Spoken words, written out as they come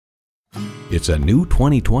It's a new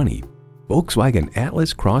 2020 Volkswagen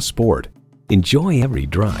Atlas Cross Sport. Enjoy every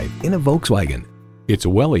drive in a Volkswagen. It's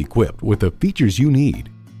well equipped with the features you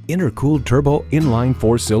need: intercooled turbo inline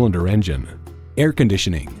 4-cylinder engine, air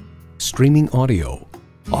conditioning, streaming audio,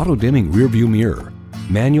 auto-dimming rearview mirror,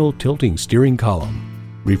 manual tilting steering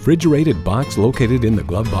column, refrigerated box located in the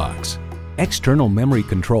glove box, external memory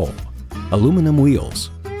control, aluminum wheels,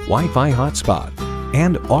 Wi-Fi hotspot,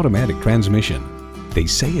 and automatic transmission. They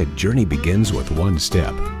say a journey begins with one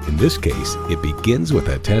step. In this case, it begins with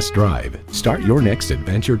a test drive. Start your next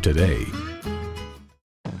adventure today.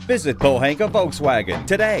 Visit Pohanka Volkswagen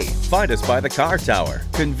today. Find us by the car tower,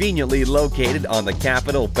 conveniently located on the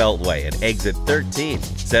Capitol Beltway at exit 13,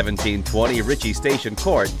 1720 Ritchie Station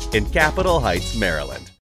Court in Capitol Heights, Maryland.